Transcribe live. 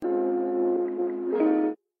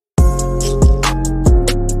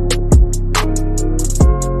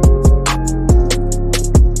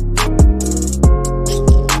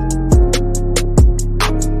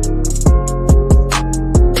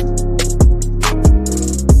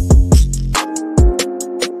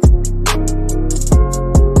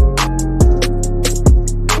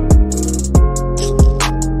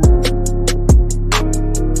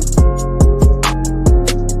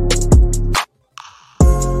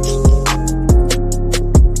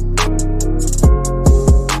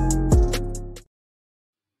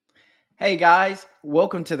Hey guys,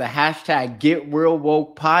 welcome to the hashtag Get Real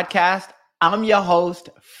Woke podcast. I'm your host,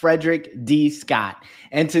 Frederick D. Scott,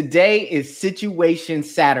 and today is Situation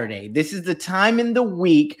Saturday. This is the time in the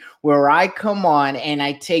week where I come on and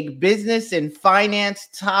I take business and finance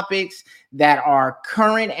topics that are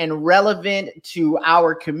current and relevant to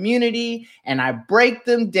our community, and I break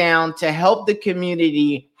them down to help the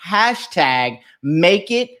community hashtag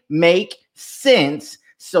make it make sense.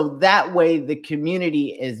 So that way the community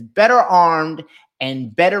is better armed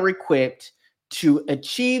and better equipped to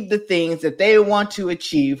achieve the things that they want to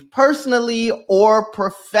achieve personally or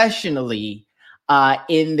professionally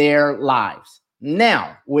in their lives.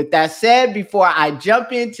 Now, with that said, before I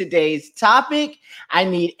jump in today's topic, I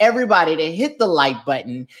need everybody to hit the like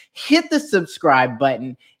button, hit the subscribe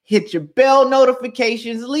button, hit your bell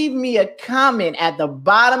notifications, leave me a comment at the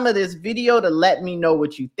bottom of this video to let me know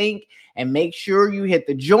what you think. And make sure you hit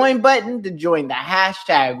the join button to join the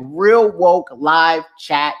hashtag Real Woke Live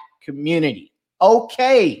Chat community.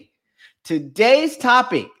 Okay, today's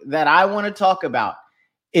topic that I want to talk about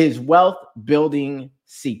is wealth building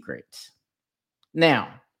secrets. Now,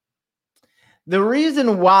 the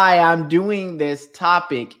reason why I'm doing this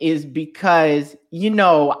topic is because,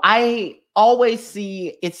 I always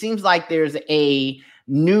see, it seems like there's a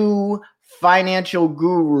new financial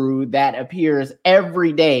guru that appears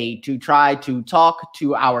every day to try to talk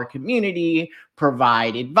to our community,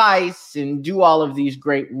 provide advice, and do all of these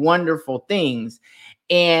great, wonderful things.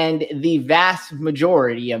 And the vast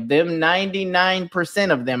majority of them,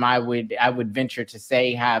 99% of them, I would venture to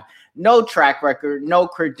say, have no track record, no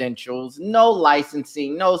credentials, no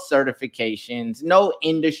licensing, no certifications, no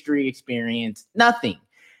industry experience, nothing.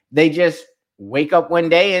 They just wake up one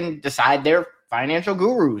day and decide they're financial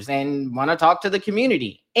gurus and want to talk to the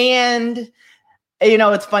community. And,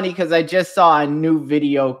 it's funny because I just saw a new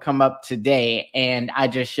video come up today and I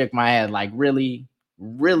just shook my head like, really,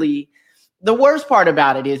 really? The worst part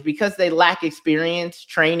about it is because they lack experience,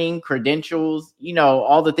 training, credentials,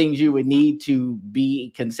 all the things you would need to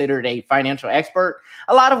be considered a financial expert.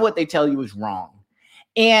 A lot of what they tell you is wrong.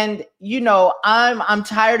 And, I'm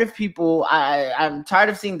tired of people. I'm tired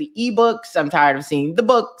of seeing the ebooks. I'm tired of seeing the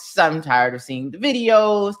books. I'm tired of seeing the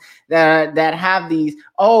videos that have these,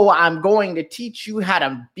 I'm going to teach you how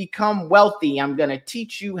to become wealthy. I'm going to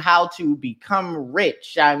teach you how to become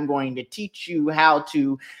rich. I'm going to teach you how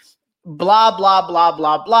to blah, blah, blah,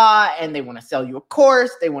 blah, blah. And they want to sell you a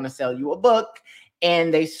course. They want to sell you a book.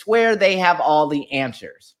 And they swear they have all the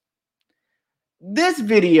answers. This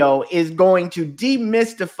video is going to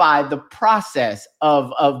demystify the process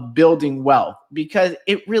of building wealth because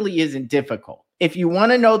it really isn't difficult. If you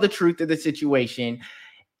want to know the truth of the situation,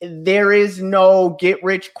 there is no get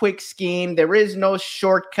rich quick scheme. There is no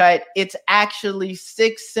shortcut. It's actually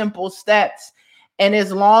 6 simple steps. And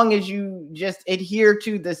as long as you just adhere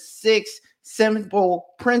to the 6 simple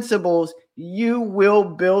principles, you will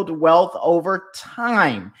build wealth over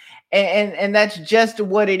time. And that's just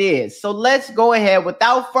what it is. So let's go ahead.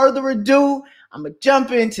 Without further ado, I'm going to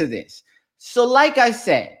jump into this. So like I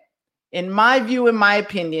said, in my view, in my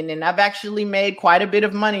opinion, and I've actually made quite a bit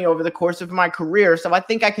of money over the course of my career. So I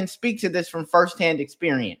think I can speak to this from firsthand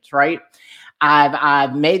experience, right?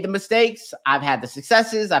 I've made the mistakes. I've had the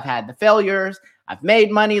successes. I've had the failures. I've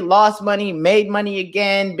made money, lost money, made money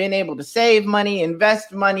again, been able to save money,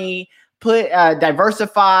 invest money,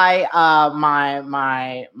 diversify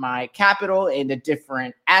my capital into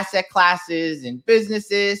different asset classes and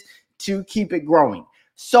businesses to keep it growing.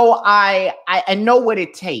 So I know what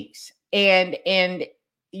it takes, and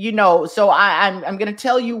so I'm going to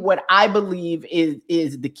tell you what I believe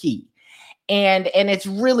is the key, and it's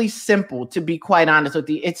really simple, to be quite honest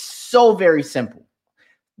with you. It's so very simple.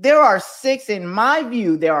 There are 6, in my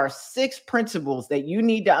view, there are 6 principles that you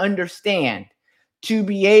need to understand to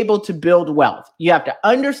be able to build wealth. You have to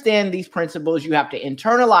understand these principles. You have to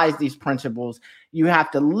internalize these principles. You have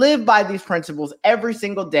to live by these principles every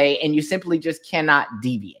single day, and you simply just cannot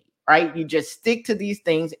deviate, right? You just stick to these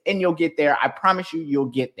things and you'll get there. I promise you, you'll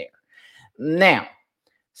get there. Now,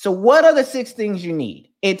 so what are the 6 things you need?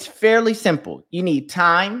 It's fairly simple. You need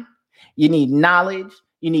time. You need knowledge.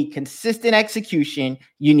 You need consistent execution.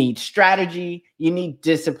 You need strategy. You need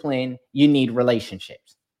discipline. You need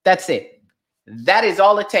relationships. That's it. That is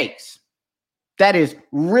all it takes. That is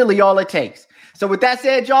really all it takes. So with that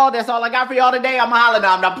said, y'all, that's all I got for y'all today. I'm hollering.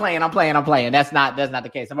 I'm not playing. I'm playing. That's not the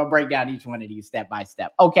case. I'm going to break down each one of these step by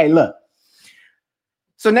step. Okay, look.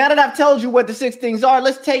 So now that I've told you what the 6 things are,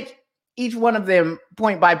 let's take each one of them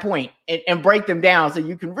point by point and break them down so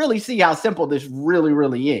you can really see how simple this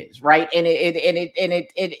really is, right? And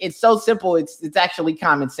it's so simple, it's actually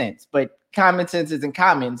common sense. But common sense isn't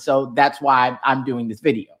common. So that's why I'm doing this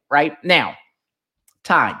video right now.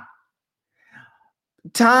 Time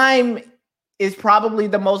is probably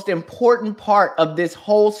the most important part of this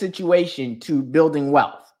whole situation to building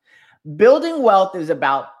wealth. Building wealth is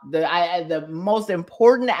about the most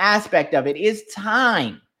important aspect of it is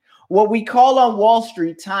time. What we call on Wall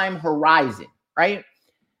Street time horizon, right?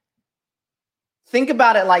 Think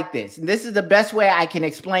about it like this. And this is the best way I can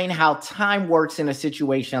explain how time works in a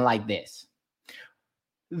situation like this.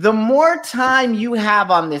 The more time you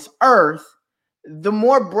have on this earth, the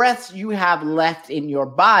more breaths you have left in your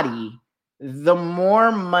body, the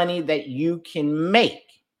more money that you can make.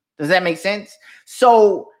 Does that make sense?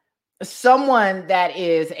 So someone that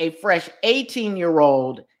is a fresh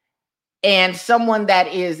 18-year-old and someone that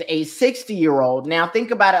is a 60-year-old, now think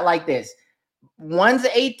about it like this. One's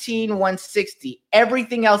 18, one's 60.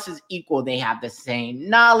 Everything else is equal. They have the same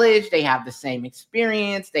knowledge. They have the same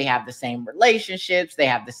experience. They have the same relationships. They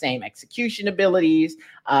have the same execution abilities.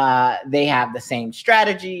 They have the same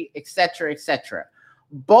strategy, etc., etc.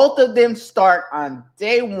 Both of them start on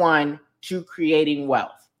day one to creating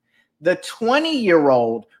wealth. The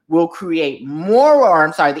 20-year-old will create more,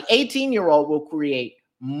 the 18-year-old will create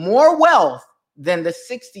more wealth than the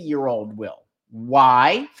 60-year-old will.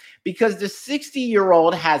 Why? Because the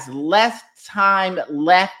 60-year-old has less time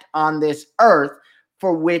left on this earth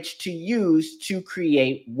for which to use to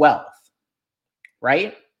create wealth,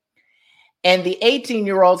 right? And the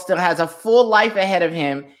 18-year-old still has a full life ahead of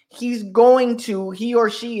him. He or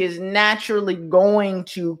she is naturally going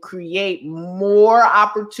to create more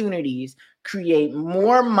opportunities, create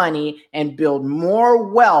more money, and build more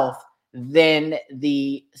wealth than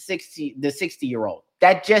the 60-year-old.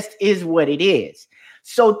 That just is what it is.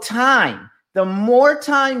 So time, the more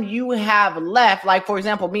time you have left, like for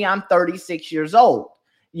example, me, I'm 36 years old.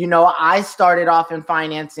 I started off in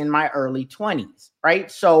finance in my early 20s, right?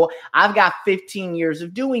 So I've got 15 years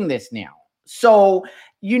of doing this now. So,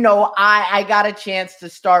 I got a chance to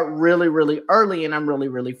start really, really early, and I'm really,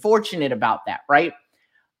 really fortunate about that, right?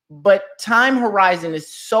 But time horizon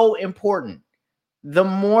is so important. The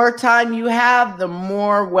more time you have, the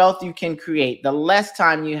more wealth you can create. The less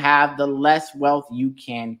time you have, the less wealth you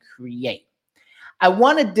can create. I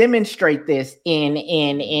want to demonstrate this in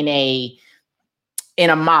a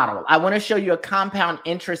model. I want to show you a compound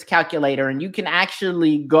interest calculator, and you can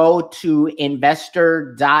actually go to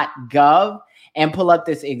investor.gov and pull up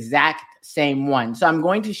this exact same one. So I'm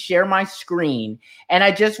going to share my screen, and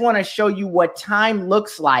I just want to show you what time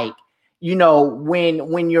looks like,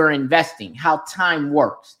 when you're investing, how time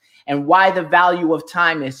works, and why the value of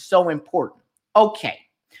time is so important. Okay.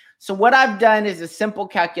 So what I've done is a simple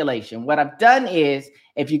calculation. What I've done is,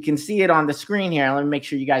 if you can see it on the screen here, let me make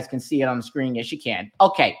sure you guys can see it on the screen. Yes, you can.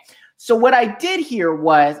 Okay. So what I did here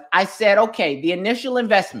was I said, okay, the initial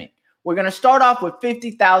investment, we're going to start off with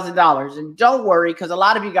 $50,000. And don't worry, because a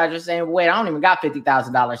lot of you guys are saying, wait, I don't even got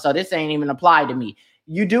 $50,000. So this ain't even applied to me.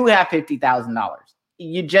 You do have $50,000.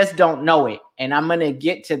 You just don't know it. And I'm going to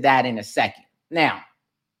get to that in a second. Now,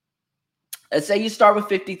 let's say you start with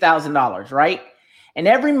 $50,000, right? And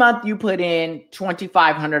every month you put in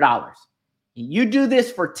 $2,500. You do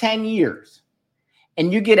this for 10 years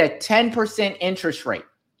and you get a 10% interest rate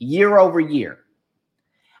year over year.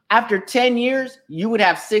 After 10 years, you would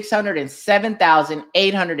have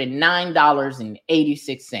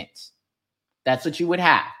 $607,809.86. That's what you would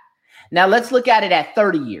have. Now let's look at it at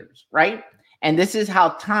 30 years, right? And this is how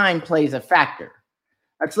time plays a factor.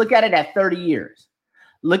 Let's look at it at 30 years.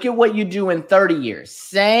 Look at what you do in 30 years.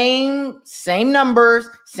 Same numbers,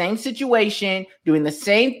 same situation, doing the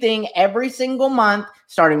same thing every single month,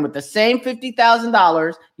 starting with the same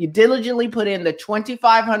 $50,000. You diligently put in the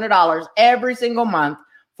 $2,500 every single month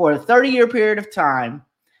for a 30-year period of time,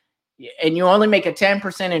 and you only make a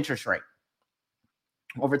 10% interest rate.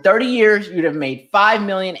 Over 30 years, you'd have made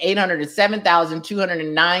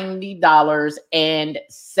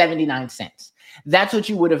 $5,807,290.79. That's what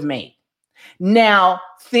you would have made. Now,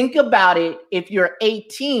 think about it. If you're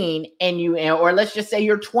 18 or let's just say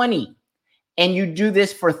you're 20 and you do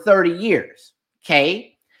this for 30 years,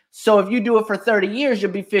 okay? So if you do it for 30 years,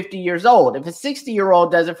 you'll be 50 years old. If a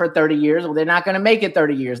 60-year-old does it for 30 years, well, they're not going to make it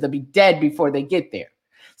 30 years. They'll be dead before they get there.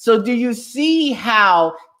 So do you see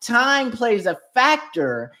how time plays a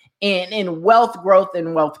factor in wealth growth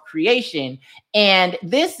and wealth creation? And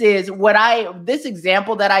this is this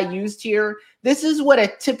example that I used here, this is what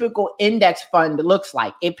a typical index fund looks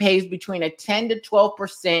like. It pays between a 10 to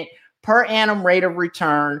 12% per annum rate of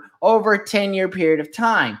return over a 10-year period of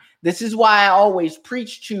time. This is why I always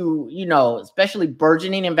preach to, especially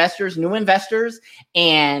burgeoning investors, new investors,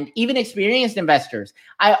 and even experienced investors.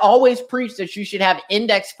 I always preach that you should have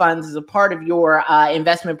index funds as a part of your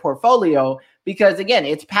investment portfolio because, again,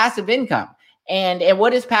 it's passive income. And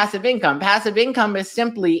what is passive income? Passive income is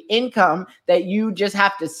simply income that you just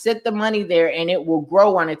have to sit the money there and it will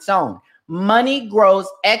grow on its own. Money grows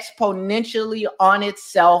exponentially on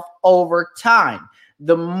itself over time.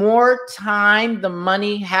 The more time the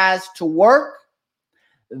money has to work,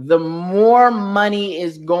 the more money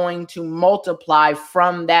is going to multiply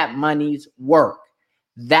from that money's work.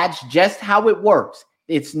 That's just how it works.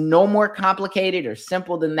 It's no more complicated or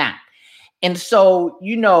simple than that. And so,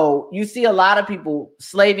 you see a lot of people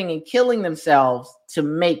slaving and killing themselves to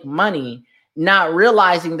make money, not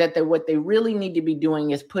realizing that what they really need to be doing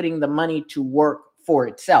is putting the money to work for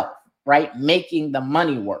itself, right? Making the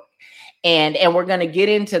money work. And we're going to get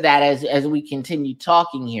into that as we continue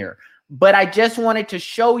talking here. But I just wanted to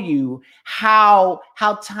show you how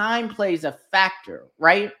time plays a factor,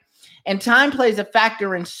 right? And time plays a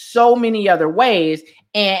factor in so many other ways.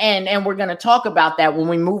 And we're going to talk about that when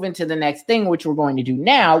we move into the next thing, which we're going to do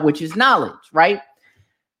now, which is knowledge, right?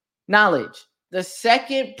 Knowledge. The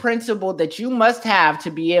second principle that you must have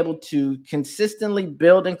to be able to consistently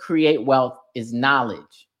build and create wealth is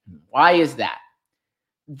knowledge. Why is that?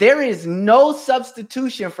 There is no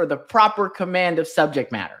substitution for the proper command of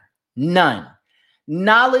subject matter. None.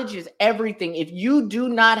 Knowledge is everything. If you do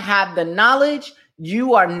not have the knowledge,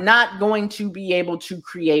 you are not going to be able to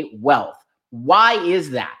create wealth. Why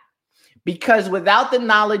is that? Because without the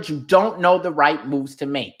knowledge, you don't know the right moves to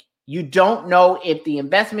make. You don't know if the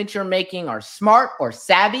investments you're making are smart or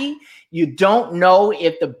savvy. You don't know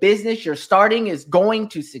if the business you're starting is going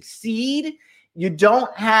to succeed. You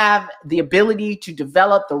don't have the ability to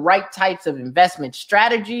develop the right types of investment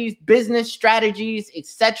strategies, business strategies, et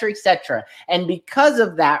cetera, et cetera. And because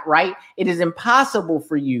of that, right, it is impossible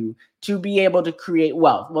for you to be able to create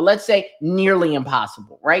wealth. Well, let's say nearly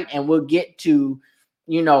impossible, right? And we'll get to,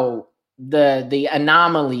 the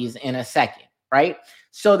anomalies in a second, right?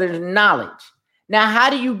 So there's knowledge. Now, how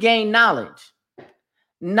do you gain knowledge?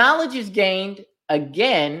 Knowledge is gained,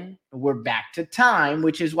 again, we're back to time,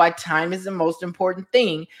 which is why time is the most important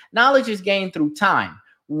thing. Knowledge is gained through time.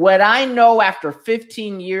 What I know after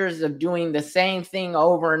 15 years of doing the same thing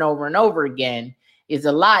over and over and over again is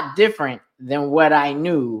a lot different than what I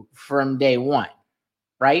knew from day one,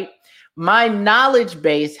 right? My knowledge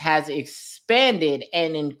base has expanded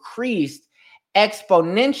and increased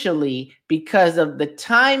exponentially because of the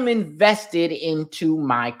time invested into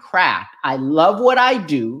my craft. I love what I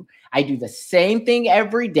do. I do the same thing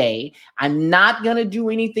every day. I'm not going to do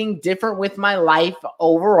anything different with my life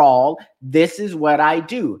overall. This is what I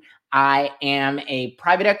do. I am a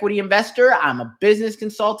private equity investor. I'm a business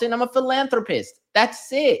consultant. I'm a philanthropist. That's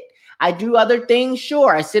it. I do other things.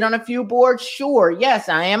 Sure. I sit on a few boards. Sure. Yes,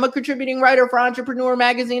 I am a contributing writer for Entrepreneur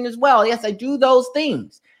Magazine as well. Yes, I do those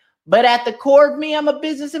things. But at the core of me, I'm a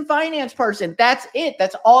business and finance person. That's it.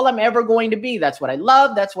 That's all I'm ever going to be. That's what I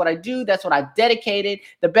love. That's what I do. That's what I've dedicated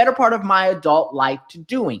the better part of my adult life to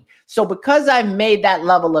doing. So because I've made that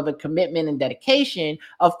level of a commitment and dedication,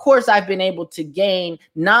 of course, I've been able to gain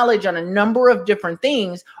knowledge on a number of different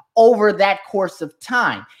things over that course of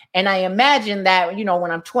time. And I imagine that,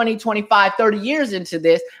 when I'm 20, 25, 30 years into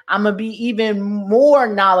this, I'm going to be even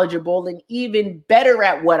more knowledgeable and even better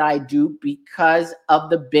at what I do because of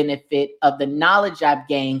the benefit of the knowledge I've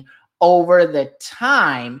gained over the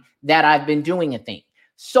time that I've been doing a thing.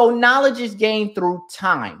 So knowledge is gained through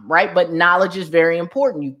time, right? But knowledge is very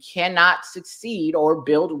important. You cannot succeed or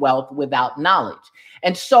build wealth without knowledge.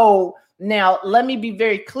 And so now let me be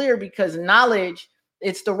very clear, because knowledge,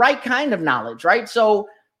 it's the right kind of knowledge, right? So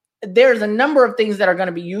there's a number of things that are going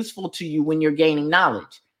to be useful to you when you're gaining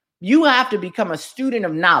knowledge. You have to become a student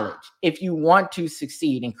of knowledge if you want to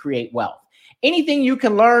succeed and create wealth. Anything you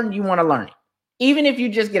can learn, you want to learn it. Even if you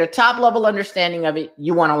just get a top level understanding of it,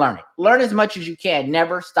 you want to learn it. Learn as much as you can.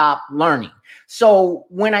 Never stop learning. So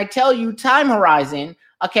when I tell you time horizon,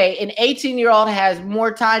 okay, an 18-year-old has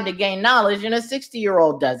more time to gain knowledge than a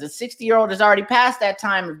 60-year-old does. A 60-year-old has already passed that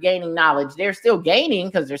time of gaining knowledge. They're still gaining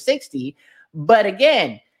because they're 60. But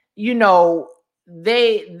again, that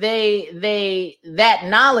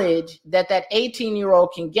knowledge that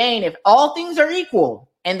 18-year-old can gain, if all things are equal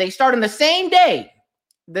and they start on the same day,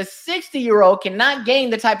 the 60-year-old cannot gain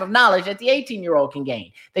the type of knowledge that the 18-year-old can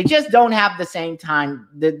gain. They just don't have the same time,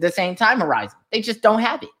 the same time horizon. They just don't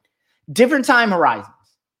have it. Different time horizons.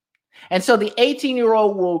 And so the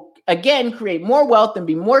 18-year-old will, again, create more wealth and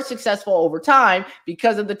be more successful over time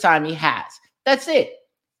because of the time he has. That's it.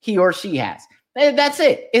 He or she has. That's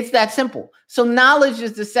it. It's that simple. So knowledge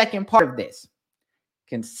is the second part of this.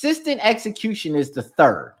 Consistent execution is the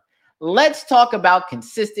third. Let's talk about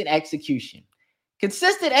consistent execution.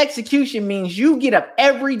 Consistent execution means you get up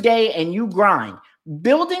every day and you grind.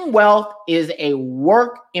 Building wealth is a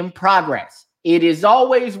work in progress. It is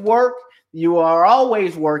always work. You are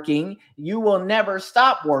always working. You will never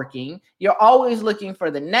stop working. You're always looking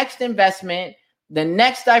for the next investment, the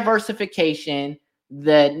next diversification,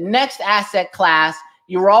 the next asset class.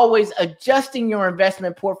 You're always adjusting your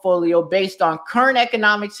investment portfolio based on current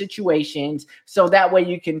economic situations, so that way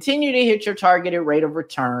you continue to hit your targeted rate of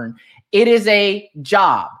return. It is a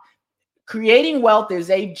job. Creating wealth is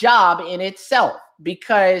a job in itself,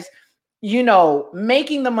 because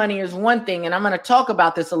making the money is one thing, and I'm going to talk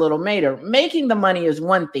about this a little later. Making the money is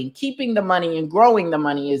one thing. Keeping the money and growing the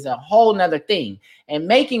money is a whole nother thing. And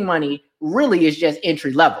making money really is just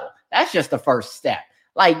entry level. That's just the first step.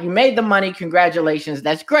 Like, you made the money, congratulations,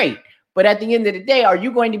 that's great. But at the end of the day, are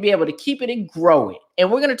you going to be able to keep it and grow it?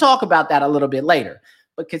 And we're going to talk about that a little bit later.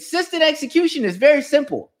 But consistent execution is very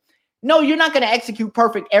simple. No, you're not going to execute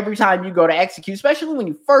perfect every time you go to execute, especially when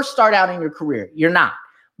you first start out in your career. You're not.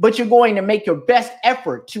 But you're going to make your best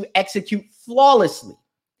effort to execute flawlessly.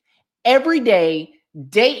 Every day,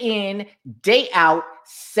 day in, day out,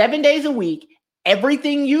 7 days a week,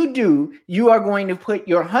 everything you do, you are going to put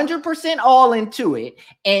your 100% all into it,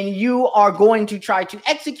 and you are going to try to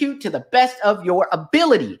execute to the best of your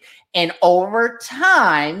ability. And over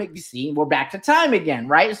time, you see, we're back to time again,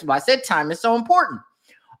 right? So I said time is so important.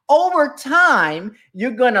 Over time,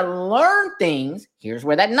 you're going to learn things. Here's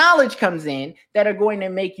where that knowledge comes in, that are going to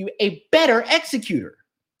make you a better executor.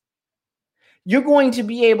 You're going to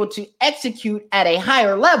be able to execute at a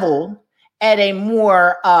higher level, at a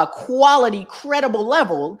more quality, credible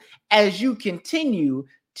level, as you continue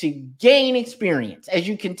to gain experience, as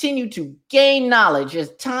you continue to gain knowledge,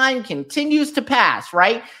 as time continues to pass,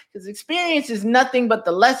 right? Because experience is nothing but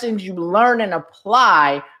the lessons you learn and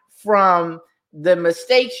apply from the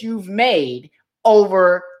mistakes you've made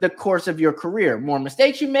over the course of your career. More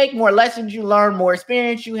mistakes you make, more lessons you learn, more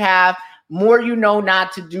experience you have, more you know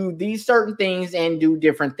not to do these certain things and do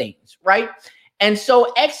different things, right? And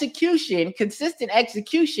so execution, consistent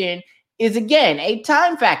execution, is again a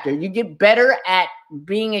time factor. You get better at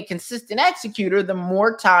being a consistent executor the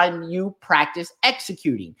more time you practice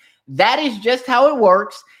executing. That is just how it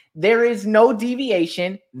works. There is no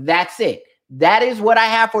deviation. That's it. That is what I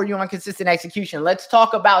have for you on consistent execution. Let's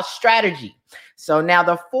talk about strategy. So now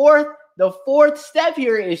the fourth step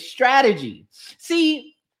here is strategy.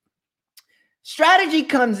 See, strategy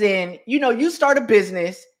comes in, you start a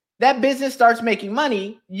business, that business starts making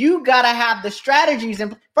money. You got to have the strategies.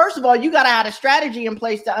 And first of all, you got to have a strategy in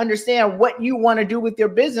place to understand what you want to do with your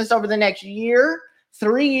business over the next year,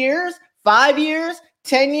 3 years, 5 years,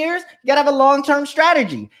 10 years. You got to have a long-term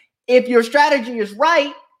strategy. If your strategy is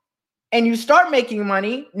right, and you start making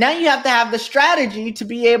money, now you have to have the strategy to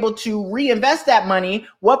be able to reinvest that money.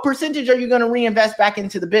 What percentage are you going to reinvest back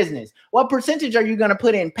into the business? What percentage are you going to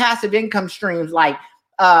put in passive income streams like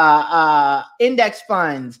index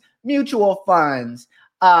funds, mutual funds,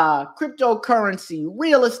 cryptocurrency,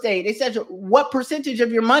 real estate, etc.? What percentage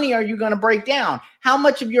of your money are you going to break down? How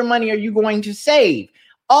much of your money are you going to save?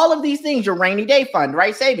 All of these things, your rainy day fund,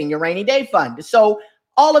 right? Saving your rainy day fund. So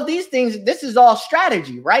all of these things, this is all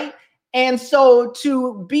strategy, right? And so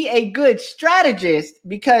to be a good strategist,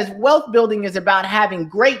 because wealth building is about having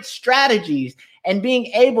great strategies and being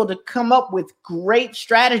able to come up with great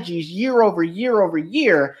strategies year over year over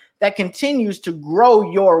year that continues to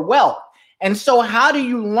grow your wealth. And so how do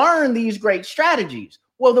you learn these great strategies?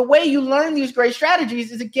 Well, the way you learn these great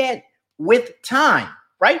strategies is, again, with time,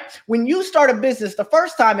 right? When you start a business the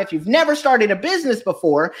first time, if you've never started a business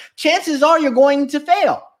before, chances are you're going to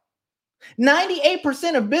fail.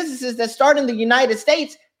 98% of businesses that start in the United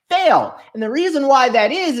States fail. And the reason why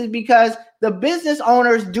that is because the business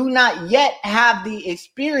owners do not yet have the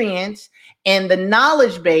experience and the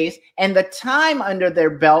knowledge base and the time under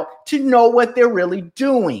their belt to know what they're really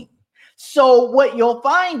doing. So what you'll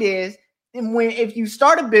find is, if you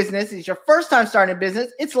start a business, it's your first time starting a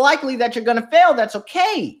business, it's likely that you're going to fail. That's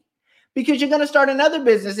okay. Because you're going to start another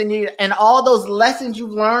business, and all those lessons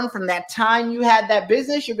you've learned from that time you had that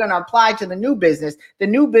business, you're going to apply to the new business. The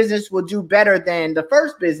new business will do better than the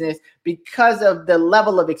first business because of the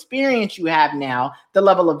level of experience you have now, the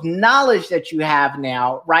level of knowledge that you have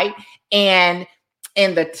now, right? And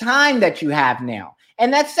the time that you have now.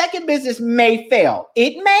 And that second business may fail.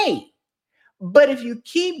 It may. But if you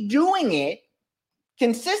keep doing it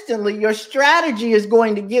consistently, your strategy is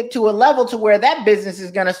going to get to a level to where that business is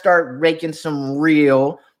going to start raking some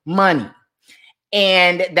real money.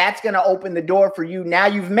 And that's going to open the door for you. Now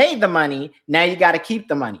you've made the money. Now you got to keep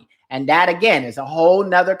the money. And that, again, is a whole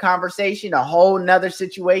nother conversation, a whole nother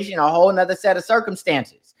situation, a whole nother set of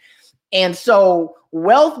circumstances. And so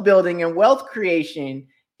wealth building and wealth creation,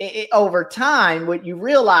 over time, what you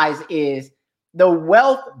realize is the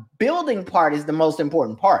wealth building part is the most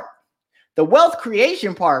important part. The wealth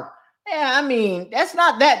creation part, that's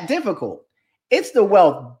not that difficult. It's the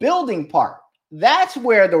wealth building part. That's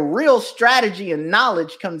where the real strategy and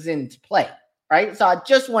knowledge comes into play, right? So I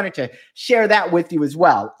just wanted to share that with you as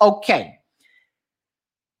well. Okay.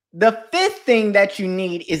 The fifth thing that you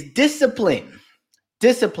need is discipline.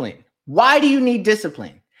 Discipline. Why do you need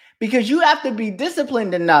discipline? Because you have to be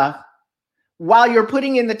disciplined enough while you're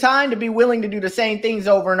putting in the time to be willing to do the same things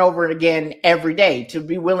over and over again every day, to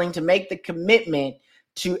be willing to make the commitment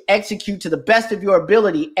to execute to the best of your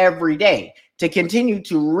ability every day, to continue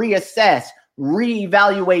to reassess,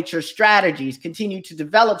 reevaluate your strategies, continue to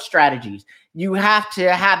develop strategies. You have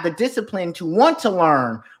to have the discipline to want to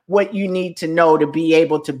learn what you need to know to be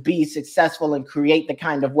able to be successful and create the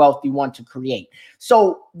kind of wealth you want to create.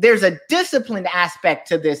 So there's a disciplined aspect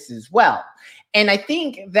to this as well. And I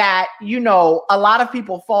think that, a lot of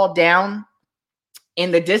people fall down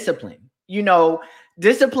in the discipline.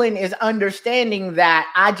 Discipline is understanding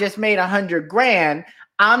that I just made $100,000.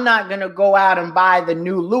 I'm not going to go out and buy the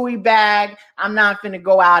new Louis bag. I'm not going to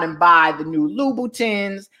go out and buy the new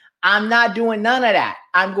Louboutins. I'm not doing none of that.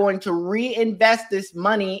 I'm going to reinvest this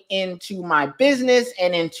money into my business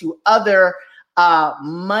and into other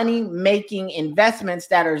money-making investments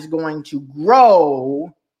that is going to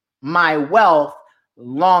grow my wealth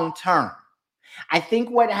long-term. I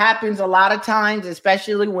think what happens a lot of times,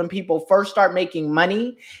 especially when people first start making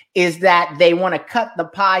money, is that they want to cut the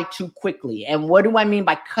pie too quickly. And what do I mean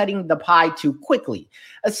by cutting the pie too quickly?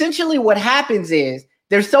 Essentially, what happens is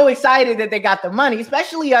they're so excited that they got the money,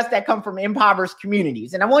 especially us that come from impoverished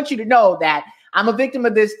communities. And I want you to know that I'm a victim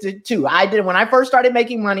of this too. When I first started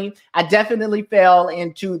making money, I definitely fell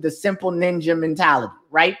into the simple ninja mentality,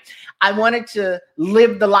 right? I wanted to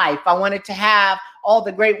live the life. I wanted to have all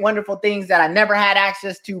the great, wonderful things that I never had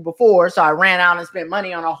access to before. So I ran out and spent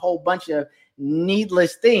money on a whole bunch of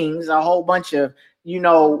needless things, a whole bunch of,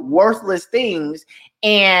 worthless things.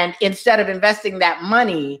 And instead of investing that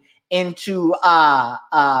money into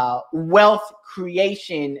wealth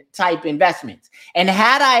creation type investments. And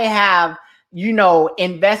had I have,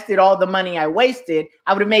 invested all the money I wasted,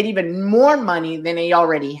 I would have made even more money than I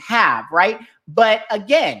already have, right? But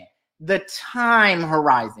again, the time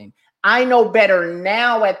horizon. I know better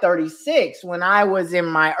now at 36. When I was in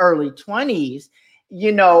my early 20s,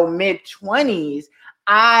 mid 20s,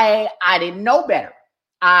 I didn't know better.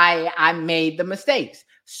 I made the mistakes.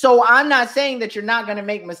 So I'm not saying that you're not going to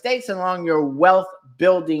make mistakes along your wealth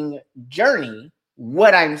building journey.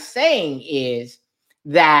 What I'm saying is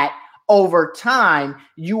that over time,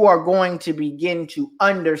 you are going to begin to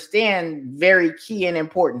understand very key and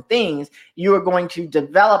important things. You are going to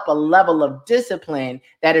develop a level of discipline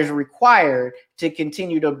that is required to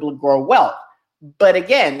continue to grow wealth. But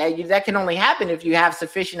again, that can only happen if you have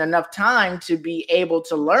sufficient enough time to be able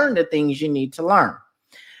to learn the things you need to learn.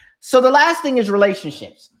 So the last thing is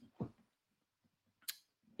relationships.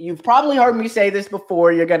 You've probably heard me say this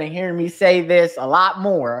before. You're going to hear me say this a lot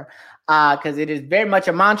more because it is very much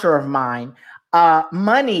a mantra of mine.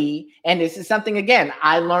 Money, and this is something, again,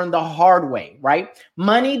 I learned the hard way, right?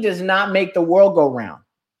 Money does not make the world go round.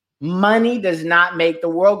 Money does not make the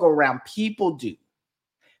world go round. People do.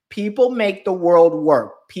 People make the world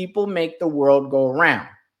work. People make the world go around.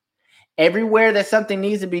 Everywhere that something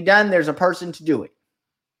needs to be done, there's a person to do it.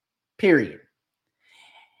 Period.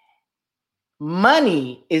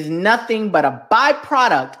 Money is nothing but a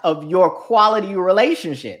byproduct of your quality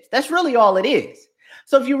relationships. That's really all it is.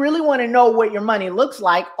 So if you really want to know what your money looks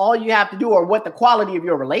like, all you have to do, or what the quality of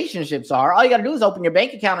your relationships are, all you got to do is open your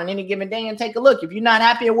bank account on any given day and take a look. If you're not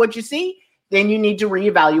happy at what you see, then you need to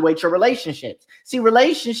reevaluate your relationships. See,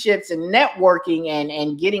 relationships and networking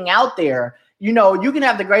and getting out there, you can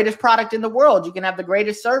have the greatest product in the world. You can have the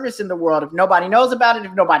greatest service in the world. If nobody knows about it,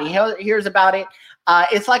 if nobody hears about it,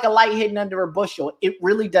 it's like a light hidden under a bushel. It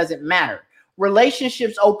really doesn't matter.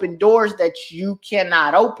 Relationships open doors that you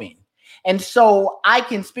cannot open. And so I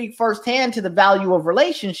can speak firsthand to the value of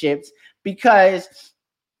relationships because,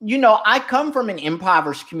 I come from an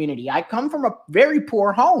impoverished community. I come from a very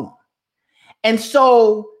poor home. And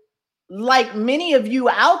so, like many of you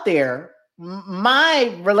out there,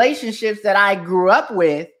 my relationships that I grew up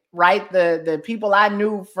with, right, the people I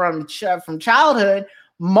knew from childhood,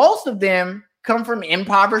 most of them come from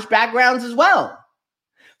impoverished backgrounds as well.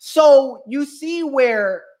 So you see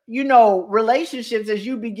where, relationships, as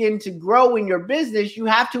you begin to grow in your business, you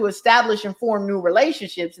have to establish and form new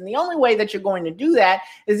relationships. And the only way that you're going to do that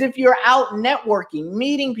is if you're out networking,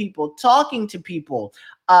 meeting people, talking to people,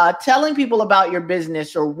 telling people about your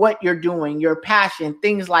business or what you're doing, your passion,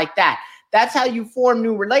 things like that. That's how you form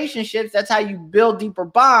new relationships. That's how you build deeper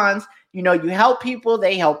bonds. You help people,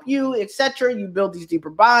 they help you, etc. You build these deeper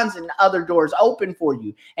bonds and other doors open for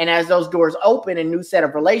you. And as those doors open, a new set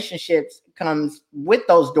of relationships comes with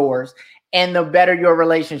those doors. And the better your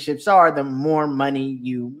relationships are, the more money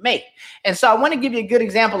you make. And so I want to give you a good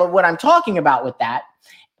example of what I'm talking about with that.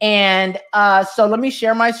 And so let me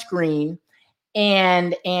share my screen.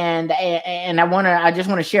 And I just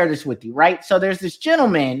want to share this with you, right? So there's this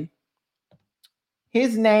gentleman.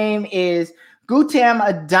 His name is Gautam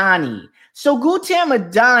Adani. So Gautam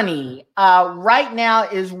Adani right now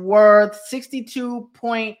is worth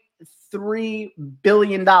 $62.3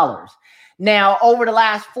 billion. Now, over the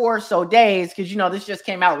last 4 or so days, because, this just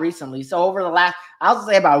came out recently. So over the last, I'll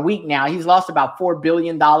say about a week now, he's lost about $4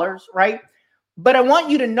 billion, right? But I want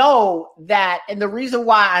you to know that, and the reason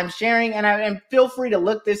why I'm sharing, and feel free to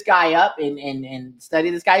look this guy up and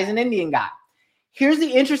study this guy. He's an Indian guy. Here's the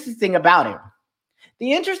interesting thing about him.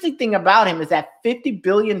 The interesting thing about him is that $50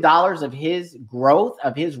 billion of his growth,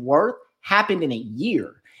 of his worth, happened in a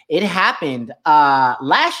year. It happened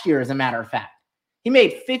last year, as a matter of fact. He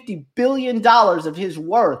made $50 billion of his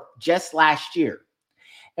worth just last year.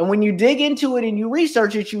 And when you dig into it and you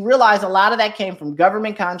research it, you realize a lot of that came from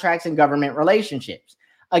government contracts and government relationships.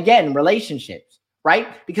 Again, relationships, right?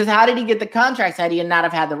 Because how did he get the contracts? Had he not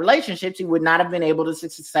have had the relationships, he would not have been able to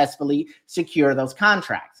successfully secure those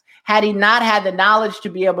contracts. Had he not had the knowledge to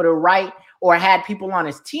be able to write, or had people on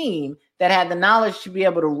his team that had the knowledge to be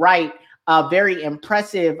able to write very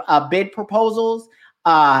impressive bid proposals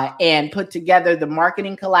and put together the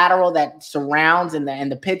marketing collateral that surrounds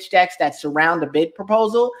and the pitch decks that surround the bid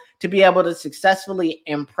proposal to be able to successfully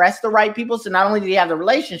impress the right people. So not only did he have the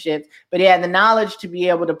relationships, but he had the knowledge to be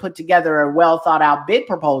able to put together a well thought out bid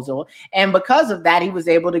proposal. And because of that, he was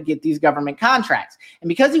able to get these government contracts. And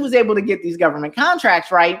because he was able to get these government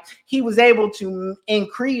contracts, right, he was able to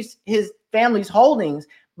increase his family's holdings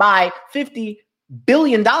by $50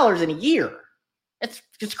 billion in a year. It's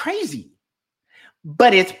just crazy.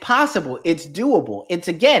 But it's possible. It's doable. It's,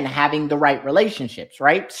 again, having the right relationships,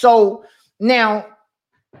 right? So those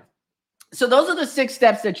are the 6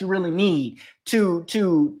 steps that you really need to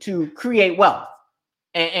create wealth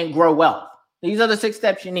and grow wealth. These are the 6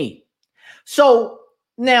 steps you need. So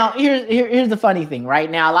now here's the funny thing,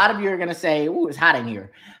 right? Now, a lot of you are going to say, ooh, it's hot in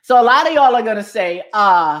here. So a lot of y'all are going to say,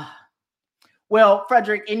 well,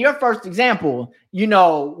 Frederick, in your first example,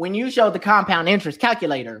 when you showed the compound interest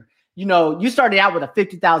calculator, you started out with a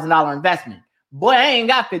 $50,000 investment. Boy, I ain't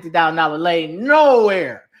got $50,000 laid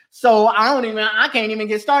nowhere. So I can't even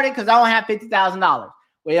get started because I don't have $50,000.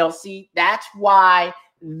 Well, see, that's why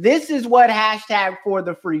this is what hashtag for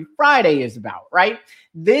the free Friday is about, right?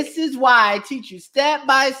 This is why I teach you step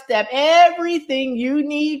by step everything you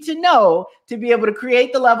need to know to be able to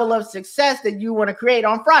create the level of success that you want to create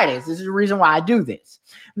on Fridays. This is the reason why I do this.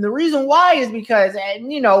 And the reason why is because,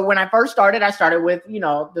 when I first started, I started with,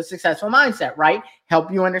 the successful mindset, right?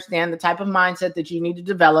 Help you understand the type of mindset that you need to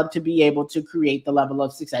develop to be able to create the level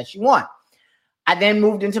of success you want. I then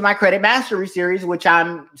moved into my Credit Mastery series, which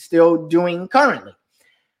I'm still doing currently.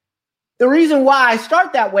 The reason why I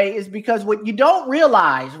start that way is because what you don't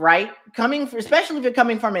realize, right, especially if you're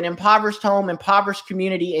coming from an impoverished home, impoverished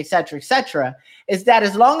community, et cetera, is that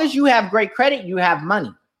as long as you have great credit, you have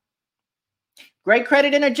money. Great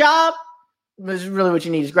credit in a job, this is really what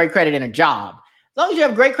you need, is great credit in a job. As long as you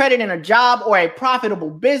have great credit in a job or a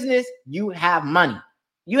profitable business, you have money.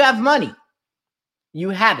 You have money.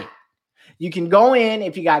 You have it. You can go in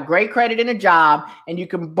if you got great credit in a job and you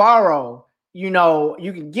can borrow. You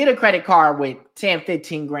can get a credit card with 10,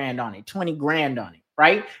 15 grand on it, 20 grand on it,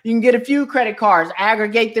 right? You can get a few credit cards,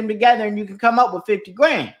 aggregate them together, and you can come up with 50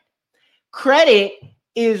 grand. Good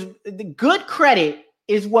credit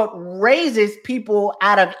is what raises people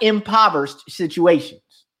out of impoverished situations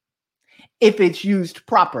if it's used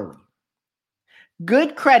properly.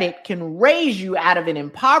 Good credit can raise you out of an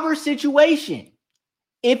impoverished situation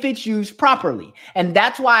if it's used properly. And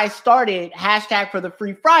that's why I started hashtag for the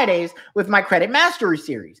free Fridays with my Credit Mastery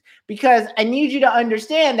series, because I need you to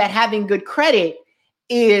understand that having good credit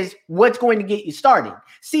is what's going to get you started.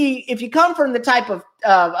 See, if you come from the type of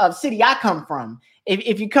city I come from,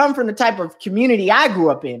 if you come from the type of community I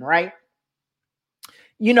grew up in, right?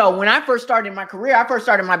 When I first started my career, I first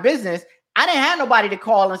started my business, I didn't have nobody to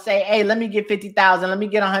call and say, hey, let me get 50,000, let me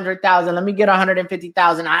get 100,000, let me get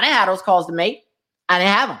 150,000. I didn't have those calls to make. I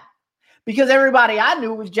didn't have them because everybody I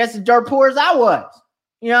knew was just as dirt poor as I was.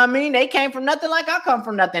 You know what I mean? They came from nothing like I come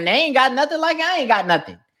from nothing. They ain't got nothing like I ain't got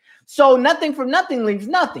nothing. So nothing from nothing leaves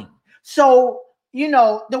nothing. So,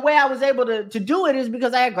 the way I was able to do it is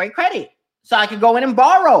because I had great credit. So I could go in and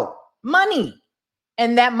borrow money.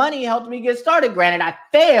 And that money helped me get started. Granted, I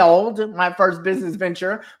failed my first business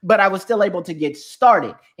venture, but I was still able to get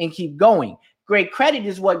started and keep going. Great credit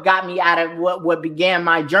is what got me out of what began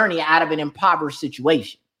my journey out of an impoverished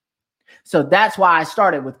situation. So that's why I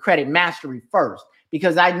started with credit mastery first,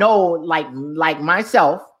 because I know, like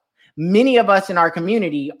myself, many of us in our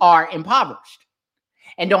community are impoverished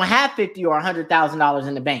and don't have $50,000 or $100,000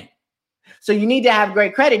 in the bank. So you need to have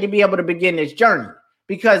great credit to be able to begin this journey,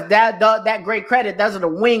 because that great credit, those are the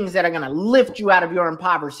wings that are going to lift you out of your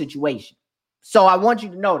impoverished situation. So I want you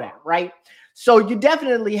to know that, right? So you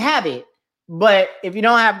definitely have it. But if you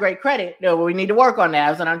don't have great credit, we need to work on that.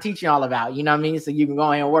 That's what I'm teaching all about. You know what I mean? So you can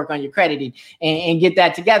go ahead and work on your credit and get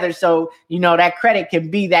that together. So, that credit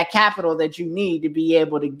can be that capital that you need to be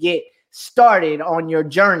able to get started on your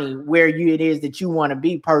journey where it is that you want to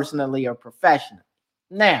be personally or professionally.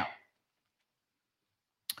 Now,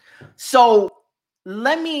 so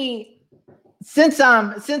since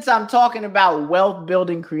I'm talking about wealth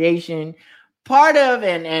building creation, part of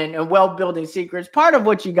and wealth building secrets, part of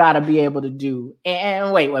what you got to be able to do.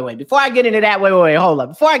 And wait. Before I get into that, hold up.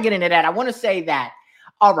 Before I get into that, I want to say that,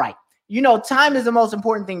 all right, time is the most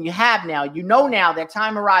important thing you have now. Now that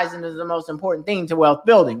time horizon is the most important thing to wealth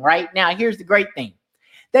building, right? Now, here's the great thing.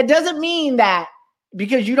 That doesn't mean that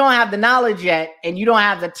because you don't have the knowledge yet and you don't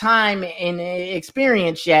have the time and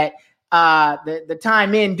experience yet, the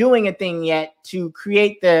time in doing a thing yet to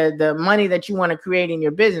create the money that you want to create in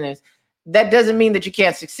your business, that doesn't mean that you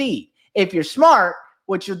can't succeed. If you're smart,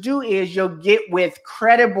 what you'll do is you'll get with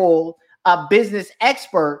credible business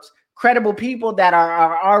experts, credible people that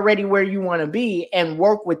are already where you want to be, and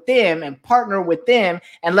work with them and partner with them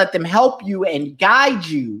and let them help you and guide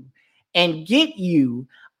you and get you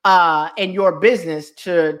and your business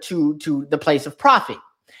to the place of profit.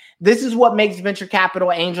 This is what makes venture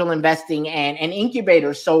capital, angel investing, and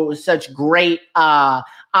incubators such great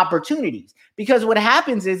opportunities. Because what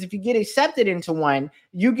happens is if you get accepted into one,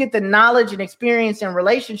 you get the knowledge and experience and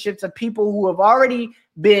relationships of people who have already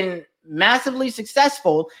been massively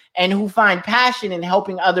successful and who find passion in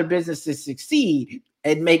helping other businesses succeed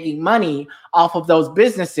and making money off of those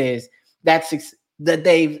businesses that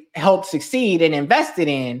they've helped succeed and invested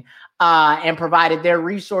in and provided their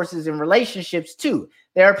resources and relationships to.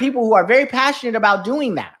 There are people who are very passionate about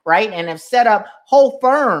doing that, right? And have set up whole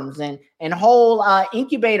firms and whole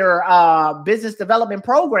incubator business development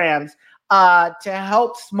programs to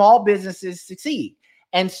help small businesses succeed.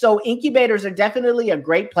 And so incubators are definitely a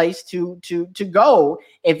great place to go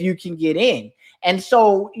if you can get in. And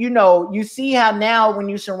so, you see how now when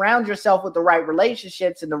you surround yourself with the right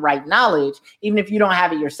relationships and the right knowledge, even if you don't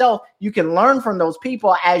have it yourself, you can learn from those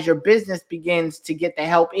people as your business begins to get the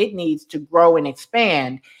help it needs to grow and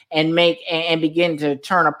expand and begin to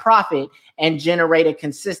turn a profit and generate a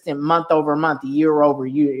consistent month over month, year over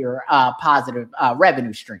year positive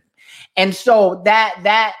revenue stream. And so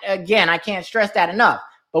that again, I can't stress that enough.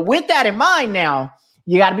 But with that in mind now,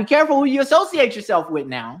 you got to be careful who you associate yourself with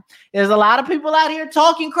now. There's a lot of people out here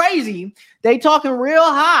talking crazy. They talking real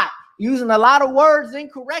hot, using a lot of words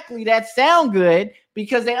incorrectly that sound good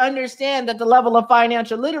because they understand that the level of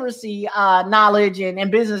financial literacy knowledge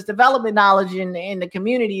and business development knowledge in the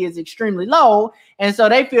community is extremely low. And so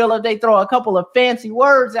they feel if they throw a couple of fancy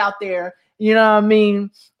words out there, you know what I mean,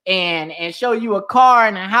 and show you a car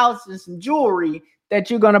and a house and some jewelry, that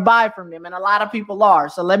you're going to buy from them. And a lot of people are.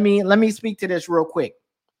 So let me speak to this real quick.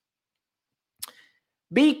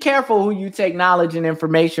 Be careful who you take knowledge and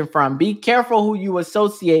information from. Be careful who you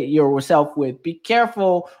associate yourself with. Be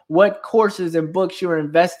careful what courses and books you're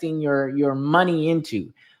investing your money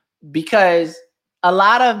into. Because a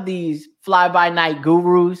lot of these fly-by-night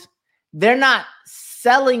gurus, they're not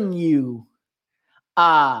selling you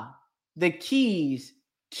the keys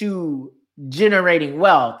to generating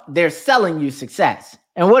wealth. They're selling you success.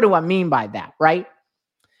 And what do I mean by that, right?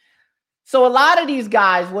 So a lot of these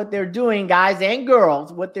guys, what they're doing, guys and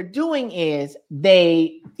girls, what they're doing is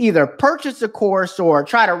they either purchase a course or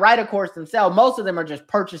try to write a course themselves. Most of them are just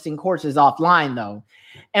purchasing courses offline though.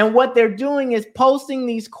 And what they're doing is posting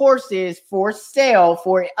these courses for sale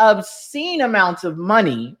for obscene amounts of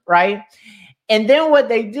money, right? And then what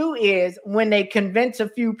they do is when they convince a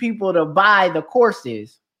few people to buy the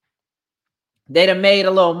courses, they'd have made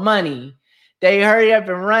a little money. They hurry up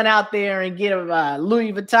and run out there and get a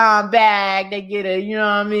Louis Vuitton bag. They get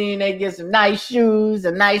they get some nice shoes,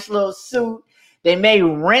 a nice little suit. They may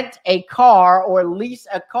rent a car or lease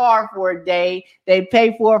a car for a day. They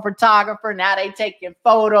pay for a photographer. Now they taking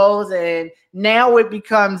photos, and now it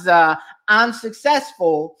becomes I'm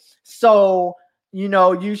successful. So,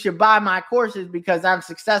 you should buy my courses because I'm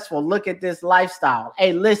successful. Look at this lifestyle.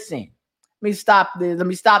 Hey, listen, let me stop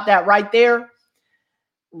that right there.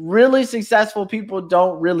 Really successful people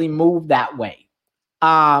don't really move that way.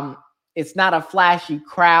 It's not a flashy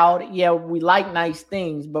crowd. Yeah, we like nice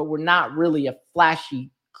things, but we're not really a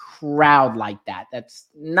flashy crowd like that. That's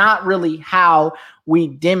not really how we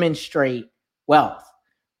demonstrate wealth.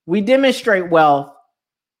 We demonstrate wealth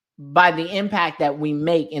by the impact that we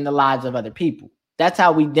make in the lives of other people. That's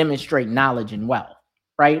how we demonstrate knowledge and wealth,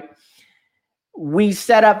 right? We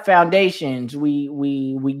set up foundations.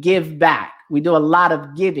 We give back. We do a lot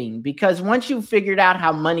of giving, because once you figured out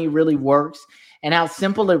how money really works and how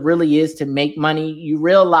simple it really is to make money, you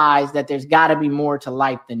realize that there's got to be more to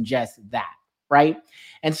life than just that, right?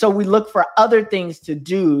 And so we look for other things to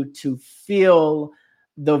do to fill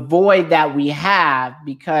the void that we have,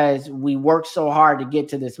 because we worked so hard to get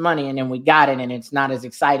to this money, and then we got it, and it's not as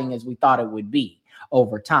exciting as we thought it would be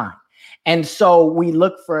over time. And so we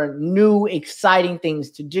look for new, exciting things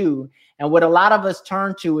to do. And what a lot of us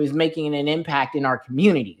turn to is making an impact in our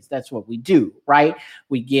communities. That's what we do, right?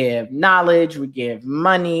 We give knowledge, we give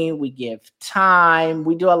money, we give time.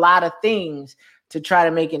 We do a lot of things to try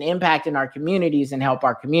to make an impact in our communities and help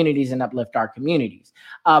our communities and uplift our communities,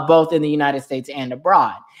 both in the United States and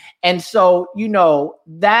abroad. And so,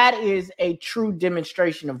 that is a true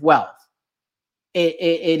demonstration of wealth.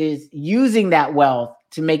 It is using that wealth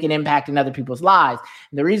to make an impact in other people's lives.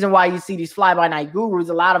 And the reason why you see these fly-by-night gurus,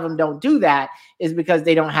 a lot of them don't do that, is because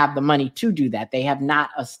they don't have the money to do that. They have not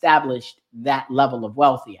established that level of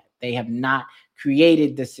wealth yet. They have not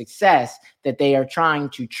created the success that they are trying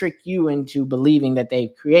to trick you into believing that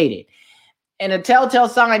they've created. And a telltale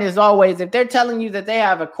sign is always, if they're telling you that they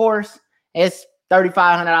have a course, it's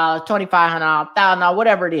 $3,500, $2,500, $1,000,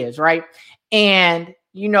 whatever it is, right? And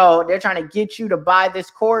they're trying to get you to buy this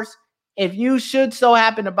course. If you should so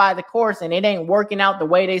happen to buy the course and it ain't working out the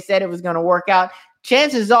way they said it was going to work out,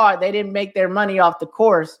 chances are they didn't make their money off the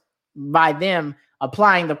course by them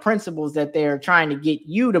applying the principles that they're trying to get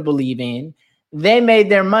you to believe in. They made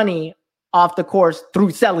their money off the course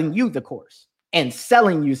through selling you the course and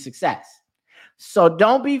selling you success. So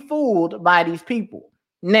don't be fooled by these people.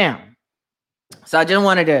 Now, so I just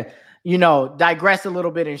wanted to, digress a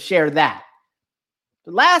little bit and share that.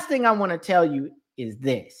 The last thing I want to tell you is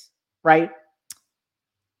this, right?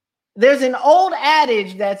 There's an old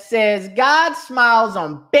adage that says God smiles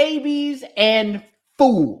on babies and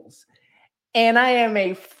fools. And I am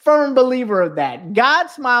a firm believer of that. God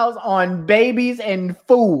smiles on babies and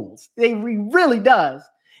fools. He really does.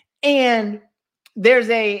 And there's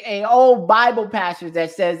a old Bible passage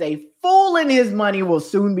that says a fool and his money will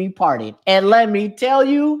soon be parted. And let me tell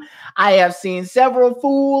you, I have seen several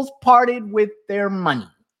fools parted with their money.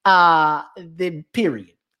 The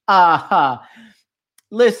period.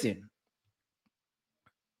 Listen,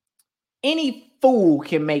 any fool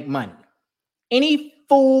can make money. Any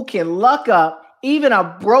fool can luck up. Even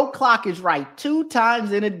a broke clock is right 2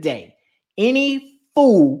 times in a day. Any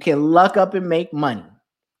fool can luck up and make money.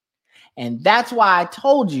 And that's why I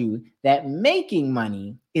told you that making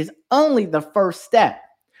money is only the first step.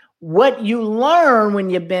 What you learn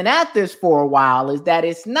when you've been at this for a while is that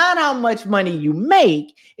it's not how much money you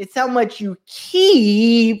make, it's how much you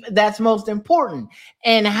keep that's most important,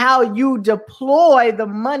 and how you deploy the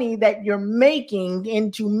money that you're making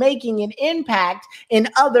into making an impact in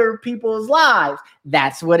other people's lives.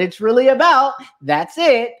 That's what it's really about. That's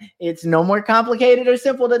it. It's no more complicated or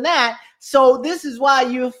simple than that. So this is why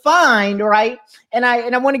you find, right? And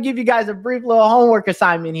I want to give you guys a brief little homework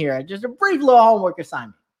assignment here. Just a brief little homework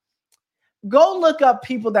assignment. Go look up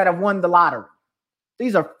people that have won the lottery.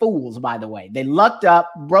 These are fools, by the way. They lucked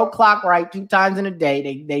up, broke clock right 2 times in a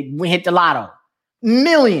day. They hit the lotto.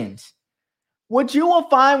 Millions. What you will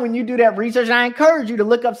find when you do that research, and I encourage you to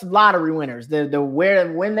look up some lottery winners,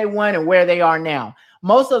 when they won and where they are now.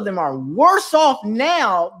 Most of them are worse off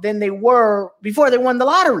now than they were before they won the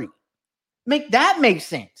lottery. Make that make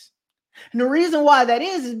sense. And the reason why that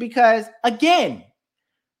is because, again,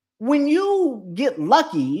 when you get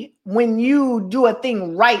lucky, when you do a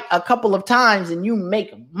thing right a couple of times and you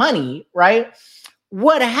make money, right?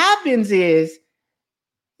 What happens is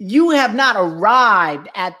you have not arrived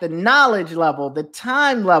at the knowledge level, the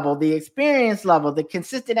time level, the experience level, the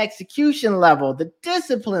consistent execution level, the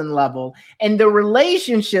discipline level, and the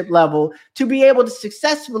relationship level to be able to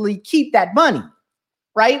successfully keep that money,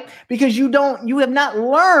 right? Because you have not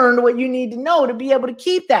learned what you need to know to be able to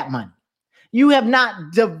keep that money. You have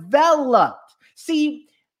not developed. See,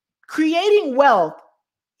 creating wealth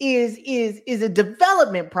is a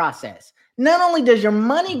development process. Not only does your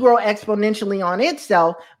money grow exponentially on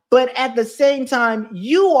itself, but at the same time,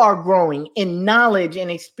 you are growing in knowledge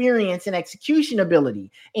and experience and execution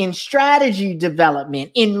ability, in strategy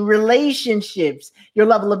development, in relationships. Your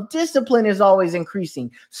level of discipline is always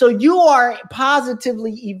increasing. So you are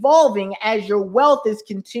positively evolving as your wealth is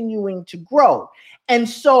continuing to grow. And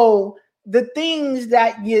so the things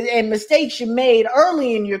that you and mistakes you made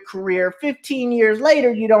early in your career, 15 years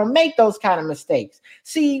later, you don't make those kind of mistakes.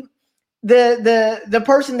 See, the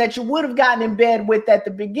person that you would have gotten in bed with at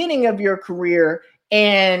the beginning of your career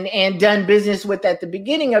and done business with at the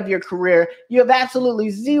beginning of your career, you have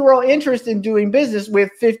absolutely zero interest in doing business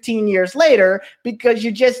with 15 years later, because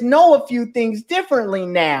you just know a few things differently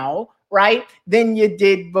now, right, than you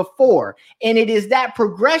did before. And it is that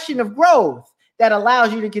progression of growth that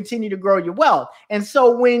allows you to continue to grow your wealth. And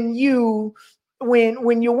so when you win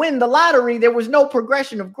the lottery, there was no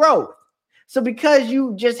progression of growth. So because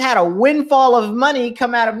you just had a windfall of money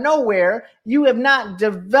come out of nowhere, you have not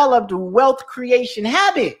developed wealth creation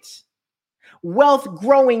habits, wealth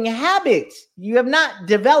growing habits. You have not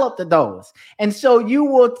developed those. And so you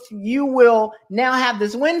will now have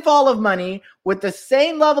this windfall of money with the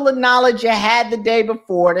same level of knowledge you had the day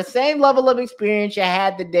before, the same level of experience you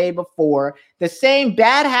had the day before, the same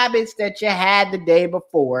bad habits that you had the day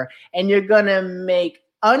before, and you're going to make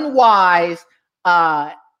unwise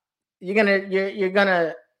you're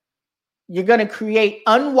gonna create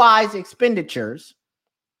unwise expenditures.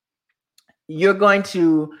 You're going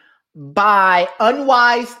to buy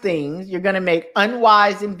unwise things. You're going to make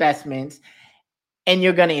unwise investments, and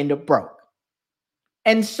you're going to end up broke.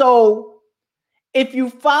 And so if you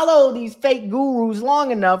follow these fake gurus long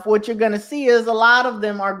enough, what you're going to see is a lot of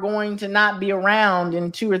them are going to not be around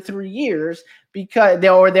in 2 or 3 years, because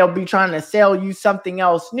they'll be trying to sell you something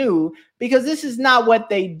else new, because this is not what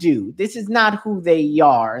they do. This is not who they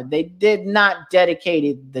are. They did not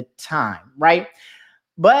dedicate the time, right?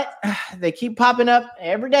 But they keep popping up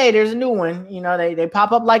every day. There's a new one. You know, they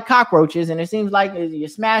pop up like cockroaches, and it seems like you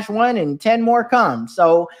smash one and 10 more come.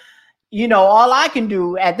 So, you know, all I can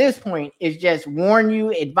do at this point is just warn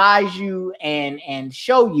you, advise you, and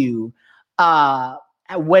show you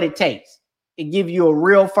what it takes. It give you a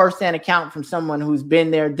real firsthand account from someone who's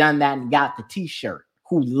been there, done that, and got the t-shirt,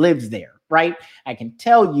 who lives there, right? I can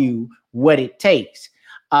tell you what it takes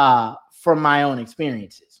from my own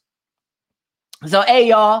experiences. So, hey,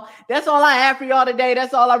 y'all, that's all I have for y'all today.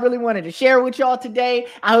 That's all I really wanted to share with y'all today.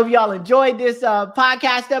 I hope y'all enjoyed this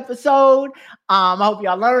podcast episode. I hope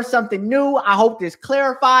y'all learned something new. I hope this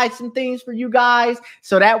clarified some things for you guys.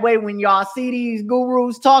 So that way, when y'all see these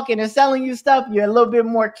gurus talking and selling you stuff, you're a little bit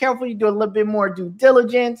more careful. You do a little bit more due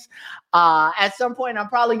diligence. At some point, I'm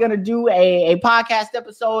probably going to do a podcast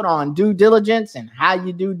episode on due diligence and how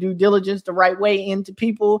you do due diligence the right way into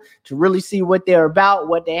people to really see what they're about,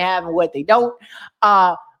 what they have, and what they don't.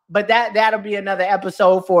 But that'll be another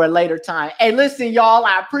episode for a later time. Hey, listen, y'all,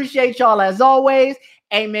 I appreciate y'all as always.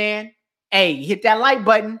 Hey, man. Hey, hit that like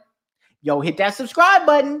button. Yo, hit that subscribe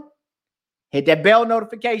button. Hit that bell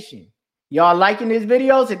notification. Y'all liking these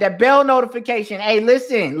videos? Hit that bell notification. Hey,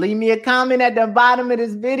 listen, leave me a comment at the bottom of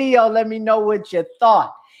this video. Let me know what you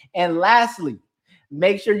thought. And lastly,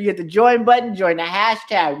 make sure you hit the join button. Join the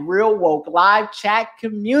hashtag Real Woke Live Chat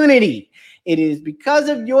community. It is because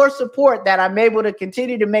of your support that I'm able to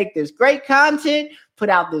continue to make this great content, put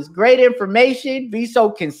out this great information, be so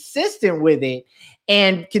consistent with it,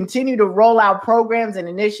 and continue to roll out programs and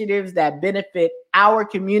initiatives that benefit our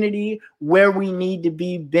community where we need to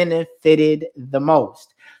be benefited the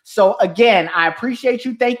most. So again, I appreciate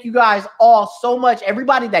you. Thank you guys all so much.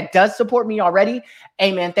 Everybody that does support me already,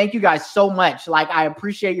 hey man, thank you guys so much. Like, I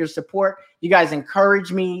appreciate your support. You guys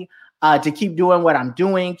encourage me to keep doing what I'm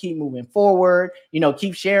doing, keep moving forward,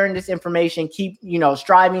 keep sharing this information, keep,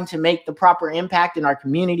 striving to make the proper impact in our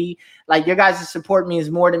community. Like, your guys' support means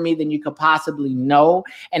more to me than you could possibly know.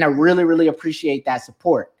 And I really, really appreciate that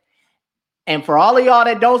support. And for all of y'all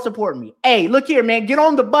that don't support me, hey, look here, man, get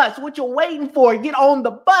on the bus. What you waiting for? Get on the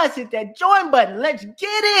bus, hit that join button. Let's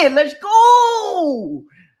get in. Let's go. All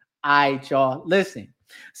right, y'all, listen.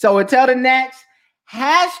 So until the next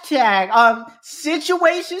hashtag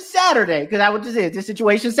Situation Saturday, because that what this is, this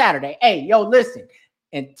Situation Saturday. Hey, yo, listen,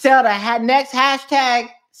 until the next hashtag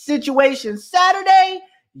Situation Saturday,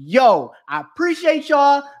 yo, I appreciate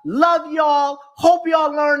y'all, love y'all, hope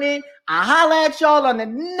y'all learning. I holla at y'all on the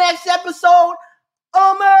next episode.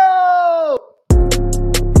 Omo!